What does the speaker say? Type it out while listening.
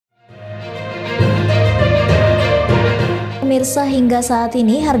pemirsa, hingga saat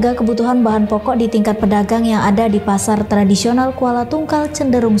ini harga kebutuhan bahan pokok di tingkat pedagang yang ada di pasar tradisional Kuala Tungkal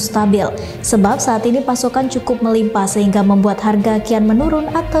cenderung stabil. Sebab saat ini pasokan cukup melimpah sehingga membuat harga kian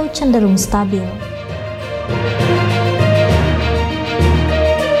menurun atau cenderung stabil.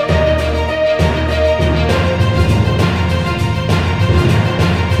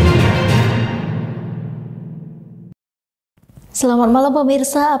 Selamat malam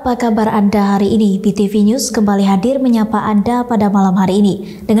pemirsa, apa kabar Anda hari ini? BTV News kembali hadir menyapa Anda pada malam hari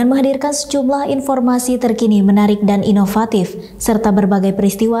ini dengan menghadirkan sejumlah informasi terkini, menarik dan inovatif serta berbagai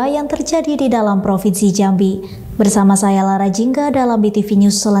peristiwa yang terjadi di dalam Provinsi Jambi. Bersama saya Lara Jingga dalam BTV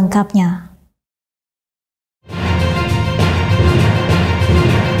News selengkapnya.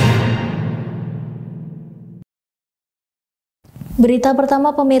 Berita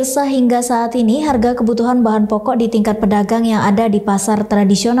pertama pemirsa, hingga saat ini harga kebutuhan bahan pokok di tingkat pedagang yang ada di pasar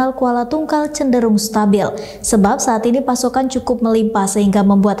tradisional Kuala Tungkal cenderung stabil. Sebab saat ini pasokan cukup melimpah sehingga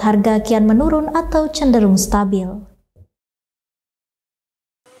membuat harga kian menurun atau cenderung stabil.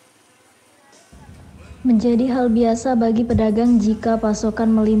 Menjadi hal biasa bagi pedagang jika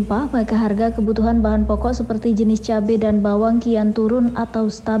pasokan melimpah, maka harga kebutuhan bahan pokok seperti jenis cabai dan bawang kian turun atau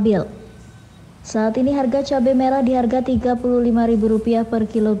stabil. Saat ini harga cabai merah di harga Rp35.000 per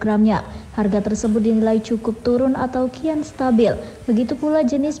kilogramnya. Harga tersebut dinilai cukup turun atau kian stabil. Begitu pula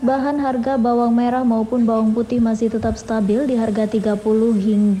jenis bahan, harga bawang merah maupun bawang putih masih tetap stabil di harga Rp30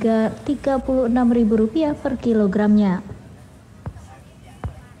 hingga Rp36.000 per kilogramnya.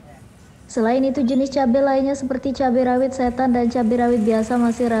 Selain itu, jenis cabai lainnya seperti cabai rawit setan dan cabai rawit biasa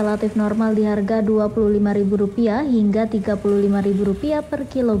masih relatif normal di harga Rp25.000 hingga Rp35.000 per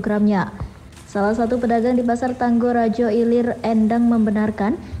kilogramnya. Salah satu pedagang di Pasar Tanggo Rajo Ilir Endang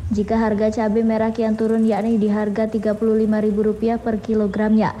membenarkan jika harga cabai merah kian turun, yakni di harga Rp35.000 per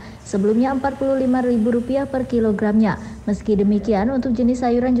kilogramnya. Sebelumnya Rp45.000 per kilogramnya. Meski demikian, untuk jenis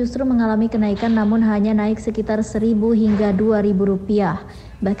sayuran justru mengalami kenaikan namun hanya naik sekitar Rp1.000 hingga Rp2.000.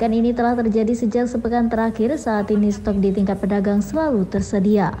 Bahkan ini telah terjadi sejak sepekan terakhir. Saat ini stok di tingkat pedagang selalu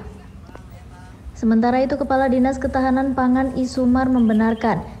tersedia. Sementara itu, Kepala Dinas Ketahanan Pangan Isumar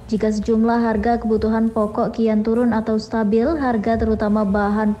membenarkan jika sejumlah harga kebutuhan pokok kian turun atau stabil, harga terutama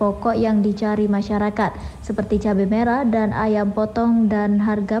bahan pokok yang dicari masyarakat seperti cabai merah dan ayam potong dan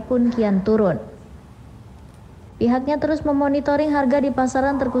harga pun kian turun. Pihaknya terus memonitoring harga di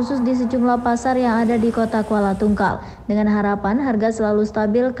pasaran terkhusus di sejumlah pasar yang ada di kota Kuala Tungkal dengan harapan harga selalu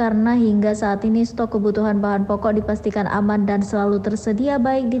stabil karena hingga saat ini stok kebutuhan bahan pokok dipastikan aman dan selalu tersedia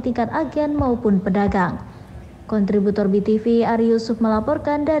baik di tingkat agen maupun pedagang. Kontributor BTV Ari Yusuf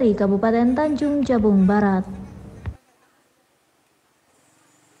melaporkan dari Kabupaten Tanjung Jabung Barat.